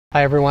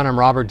Hi everyone, I'm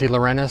Robert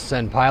DeLaurentis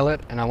and pilot,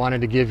 and I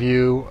wanted to give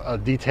you a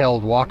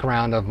detailed walk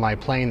around of my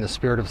plane, the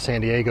Spirit of San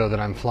Diego, that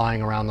I'm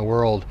flying around the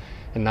world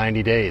in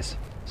 90 days.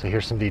 So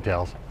here's some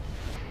details.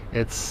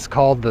 It's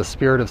called the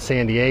Spirit of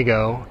San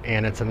Diego,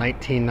 and it's a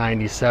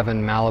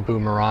 1997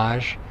 Malibu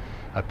Mirage,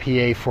 a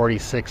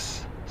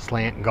PA-46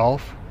 slant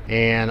Gulf,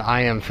 and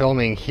I am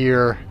filming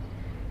here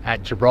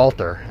at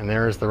Gibraltar, and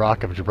there's the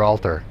Rock of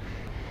Gibraltar.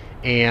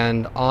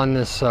 And on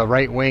this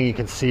right wing you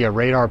can see a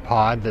radar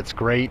pod that's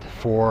great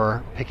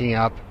for picking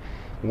up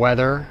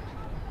weather,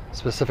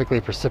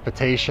 specifically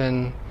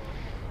precipitation,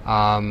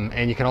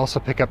 and you can also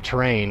pick up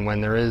terrain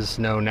when there is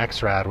no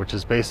NEXRAD, which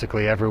is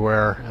basically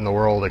everywhere in the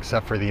world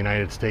except for the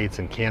United States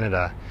and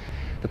Canada.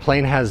 The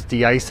plane has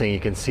de-icing. You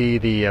can see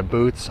the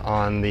boots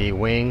on the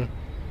wing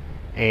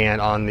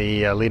and on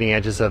the leading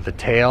edges of the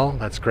tail.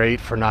 That's great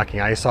for knocking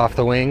ice off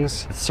the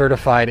wings. It's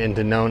certified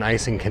into known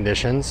icing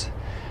conditions.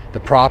 The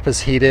prop is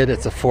heated.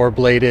 It's a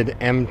four-bladed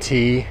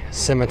MT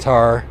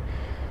Scimitar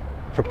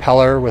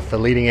propeller with the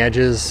leading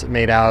edges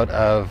made out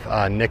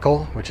of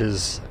nickel, which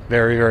is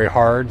very, very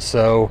hard,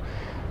 so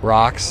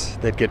rocks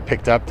that get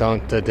picked up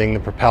don't ding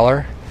the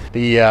propeller.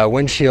 The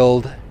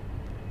windshield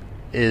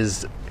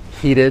is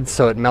heated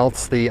so it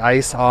melts the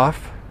ice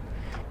off,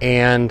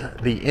 and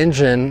the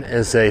engine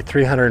is a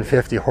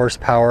 350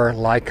 horsepower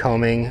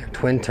Lycoming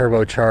twin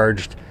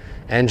turbocharged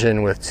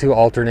engine with 2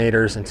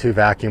 alternators and 2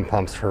 vacuum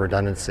pumps for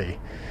redundancy.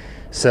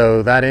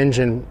 So that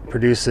engine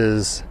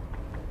produces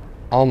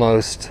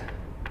almost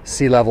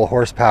sea level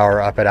horsepower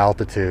up at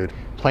altitude.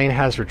 Plane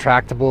has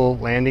retractable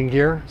landing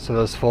gear, so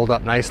those fold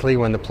up nicely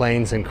when the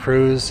plane's in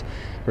cruise,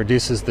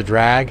 reduces the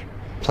drag.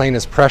 Plane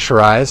is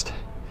pressurized,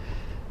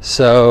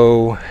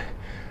 so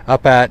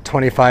up at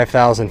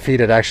 25,000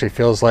 feet it actually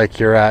feels like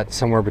you're at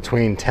somewhere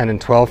between 10 and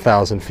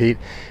 12,000 feet.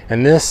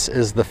 And this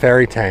is the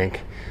ferry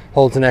tank.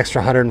 Holds an extra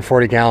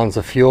 140 gallons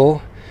of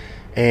fuel,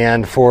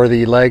 and for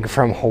the leg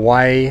from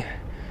Hawaii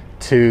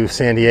to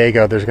San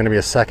Diego there's going to be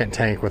a second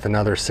tank with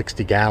another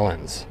 60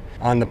 gallons.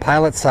 On the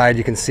pilot side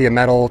you can see a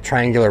metal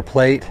triangular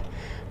plate.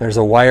 There's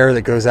a wire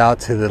that goes out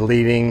to the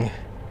leading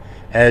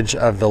edge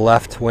of the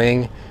left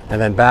wing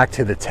and then back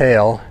to the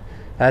tail.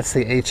 That's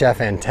the HF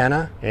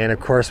antenna, and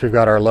of course we've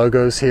got our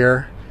logos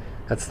here.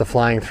 That's the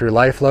Flying Through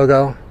Life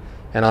logo,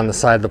 and on the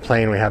side of the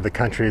plane we have the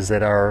countries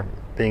that are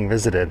being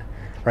visited.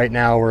 Right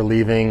now we're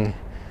leaving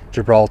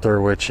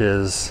Gibraltar, which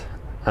is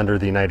under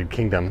the United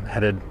Kingdom,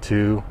 headed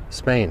to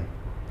Spain.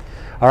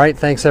 All right,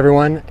 thanks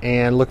everyone,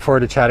 and look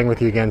forward to chatting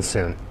with you again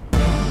soon.